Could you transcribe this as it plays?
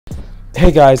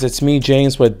Hey guys, it's me,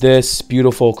 James, with This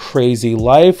Beautiful Crazy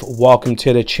Life. Welcome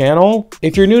to the channel.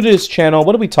 If you're new to this channel,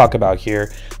 what do we talk about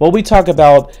here? Well, we talk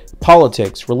about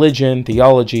politics, religion,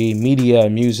 theology, media,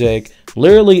 music,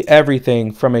 literally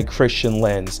everything from a Christian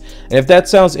lens. And if that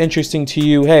sounds interesting to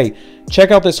you, hey,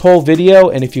 check out this whole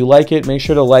video, and if you like it, make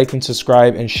sure to like and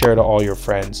subscribe and share to all your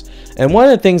friends. And one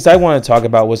of the things I want to talk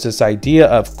about was this idea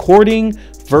of courting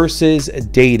versus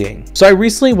dating. So I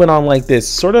recently went on like this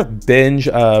sort of binge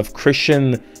of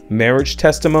Christian marriage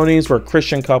testimonies where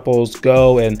Christian couples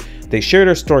go and they share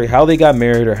their story, how they got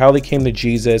married or how they came to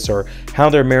Jesus or how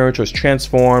their marriage was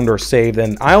transformed or saved.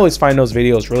 And I always find those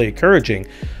videos really encouraging.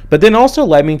 But then also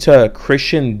led me to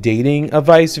Christian dating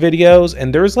advice videos,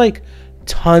 and there's like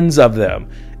tons of them.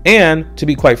 And to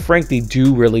be quite frank, they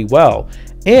do really well.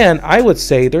 And I would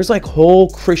say there's like whole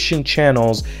Christian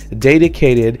channels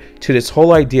dedicated to this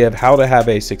whole idea of how to have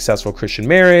a successful Christian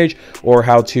marriage or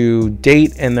how to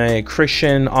date in a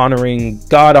Christian honoring,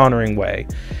 God honoring way.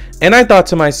 And I thought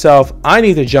to myself, I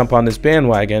need to jump on this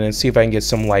bandwagon and see if I can get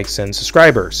some likes and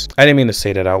subscribers. I didn't mean to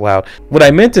say that out loud. What I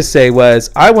meant to say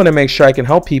was I want to make sure I can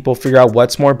help people figure out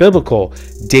what's more biblical,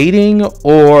 dating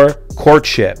or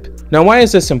courtship. Now, why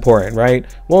is this important, right?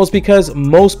 Well, it's because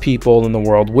most people in the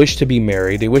world wish to be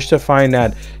married. They wish to find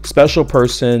that special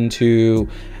person to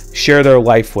share their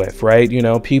life with, right? You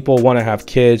know, people want to have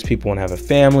kids, people want to have a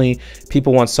family,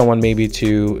 people want someone maybe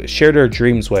to share their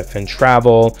dreams with and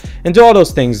travel and do all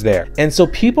those things there. And so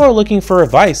people are looking for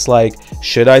advice like,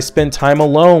 should I spend time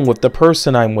alone with the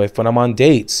person I'm with when I'm on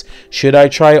dates? Should I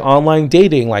try online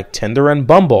dating like Tinder and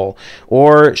Bumble?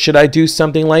 Or should I do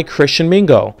something like Christian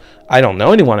Mingle? I don't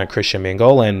know anyone at Christian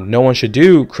Mingle, and no one should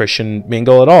do Christian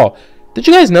Mingle at all. Did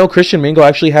you guys know Christian Mingle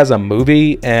actually has a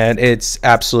movie, and it's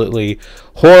absolutely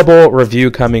horrible?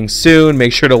 Review coming soon.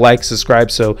 Make sure to like, subscribe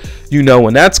so you know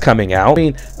when that's coming out. I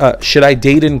mean, should I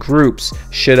date in groups?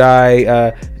 Should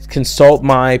I consult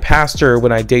my pastor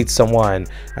when I date someone?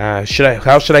 How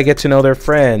should I get to know their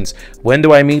friends? When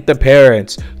do I meet the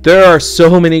parents? There are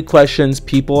so many questions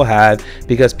people have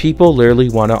because people literally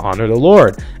want to honor the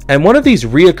Lord. And one of these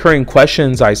reoccurring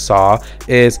questions I saw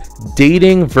is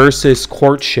dating versus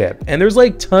courtship. And there's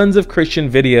like tons of Christian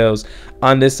videos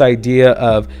on this idea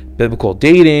of biblical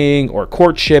dating or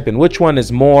courtship and which one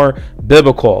is more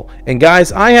biblical. And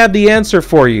guys, I have the answer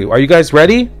for you. Are you guys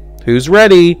ready? Who's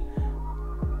ready?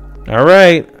 All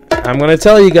right, I'm gonna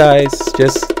tell you guys,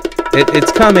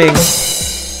 it's coming.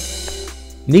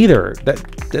 Neither.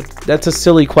 That's a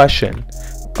silly question.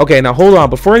 Okay, now hold on.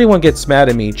 Before anyone gets mad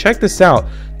at me, check this out.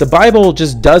 The Bible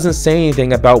just doesn't say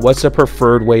anything about what's the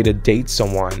preferred way to date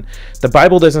someone. The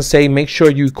Bible doesn't say make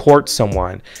sure you court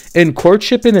someone. And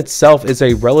courtship in itself is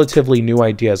a relatively new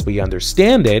idea as we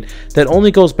understand it that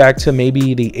only goes back to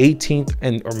maybe the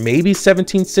 18th or maybe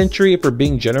 17th century if we're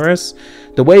being generous.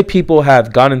 The way people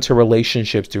have gone into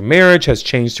relationships through marriage has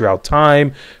changed throughout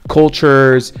time,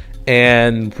 cultures,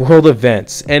 and world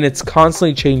events, and it's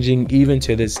constantly changing even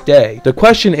to this day. The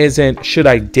question isn't should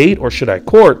I date or should I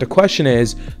court? The question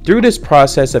is, through this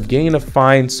process of getting to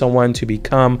find someone to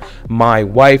become my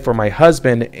wife or my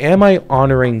husband, am I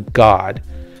honoring God?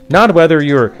 Not whether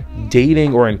you're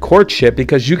dating or in courtship,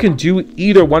 because you can do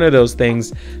either one of those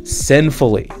things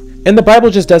sinfully. And the Bible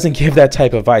just doesn't give that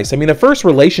type of advice. I mean, the first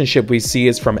relationship we see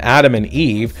is from Adam and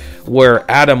Eve, where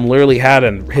Adam literally had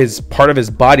his part of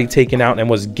his body taken out and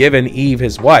was given Eve,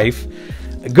 his wife.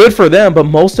 Good for them, but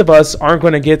most of us aren't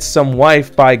going to get some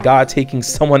wife by God taking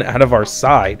someone out of our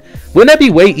side. Wouldn't that be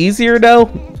way easier though?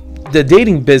 The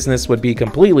dating business would be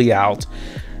completely out,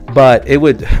 but it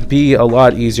would be a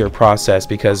lot easier process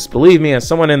because believe me, as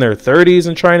someone in their 30s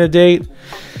and trying to date,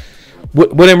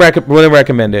 wouldn't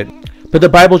recommend it. But the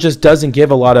Bible just doesn't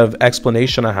give a lot of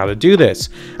explanation on how to do this.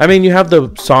 I mean, you have the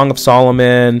Song of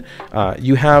Solomon,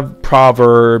 you have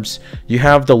Proverbs, you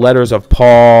have the letters of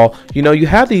Paul. You know, you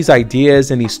have these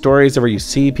ideas and these stories where you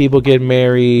see people get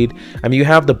married. I mean, you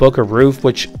have the Book of Ruth,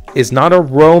 which is not a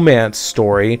romance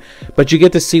story, but you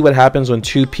get to see what happens when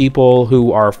two people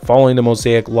who are following the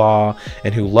Mosaic law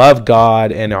and who love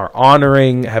God and are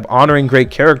have honoring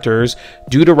great characters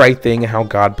do the right thing and how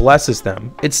God blesses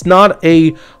them. It's not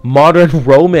a modern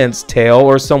romance tale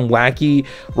or some wacky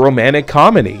romantic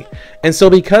comedy. And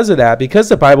so because of that, because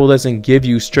the Bible doesn't give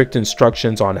you strict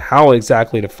instructions on how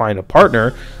exactly to find a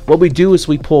partner, what we do is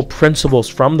we pull principles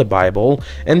from the Bible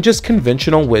and just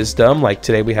conventional wisdom. Like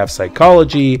today we have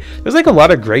psychology. There's like a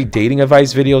lot of great dating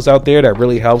advice videos out there that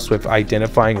really helps with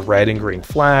identifying red and green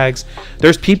flags.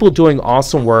 There's people doing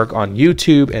awesome work on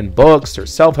YouTube and books.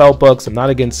 There's self-help books. I'm not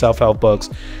against self-help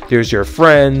books. There's your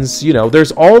friends. You know,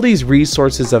 there's all these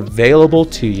resources available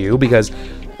to you because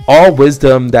all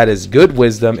wisdom that is good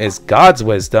wisdom is God's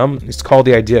wisdom. It's called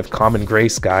the idea of common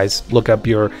grace, guys. Look up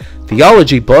your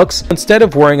theology books. Instead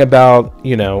of worrying about,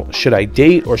 you know, should I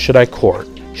date or should I court?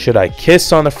 Should I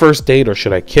kiss on the first date or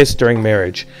should I kiss during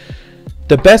marriage?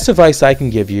 The best advice I can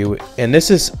give you, and this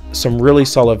is some really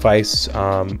solid advice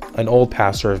an old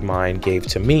pastor of mine gave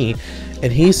to me,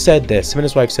 and he said this, him and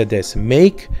his wife said this: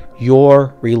 make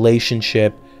your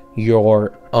relationship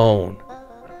your own.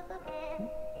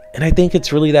 And I think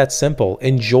it's really that simple.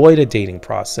 Enjoy the dating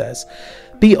process.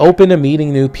 Be open to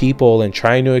meeting new people and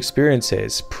trying new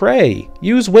experiences. Pray.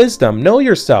 Use wisdom. Know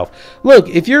yourself. Look,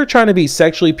 if you're trying to be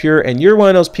sexually pure and you're one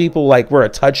of those people like where a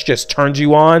touch just turns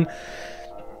you on,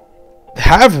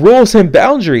 have rules and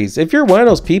boundaries. If you're one of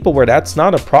those people where that's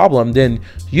not a problem, then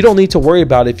you don't need to worry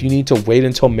about if you need to wait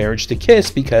until marriage to kiss,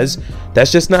 because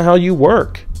that's just not how you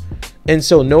work. And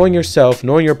so knowing yourself,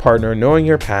 knowing your partner, knowing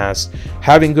your past,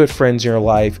 having good friends in your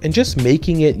life, and just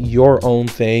making it your own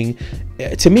thing,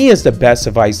 to me, is the best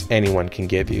advice anyone can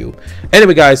give you.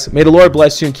 Anyway, guys, may the Lord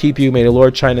bless you and keep you. May the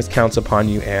Lord shine his counts upon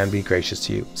you and be gracious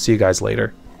to you. See you guys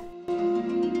later.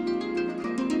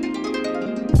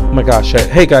 Oh my gosh.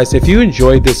 Hey guys, if you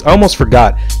enjoyed this, I almost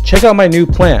forgot, check out my new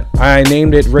plant. I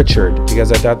named it Richard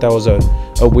because I thought that was a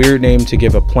weird name to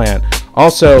give a plant.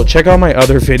 Also, check out my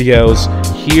other videos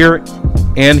here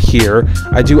and here.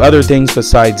 I do other things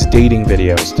besides dating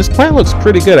videos. This plant looks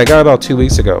pretty good. I got it about 2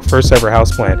 weeks ago. First ever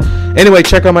house plant. Anyway,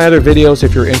 check out my other videos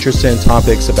if you're interested in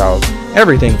topics about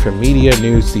everything from media,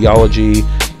 news, theology,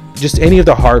 just any of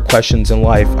the hard questions in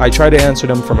life. I try to answer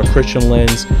them from a Christian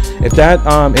lens. If that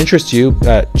interests you,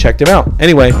 check them out.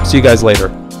 Anyway, see you guys later.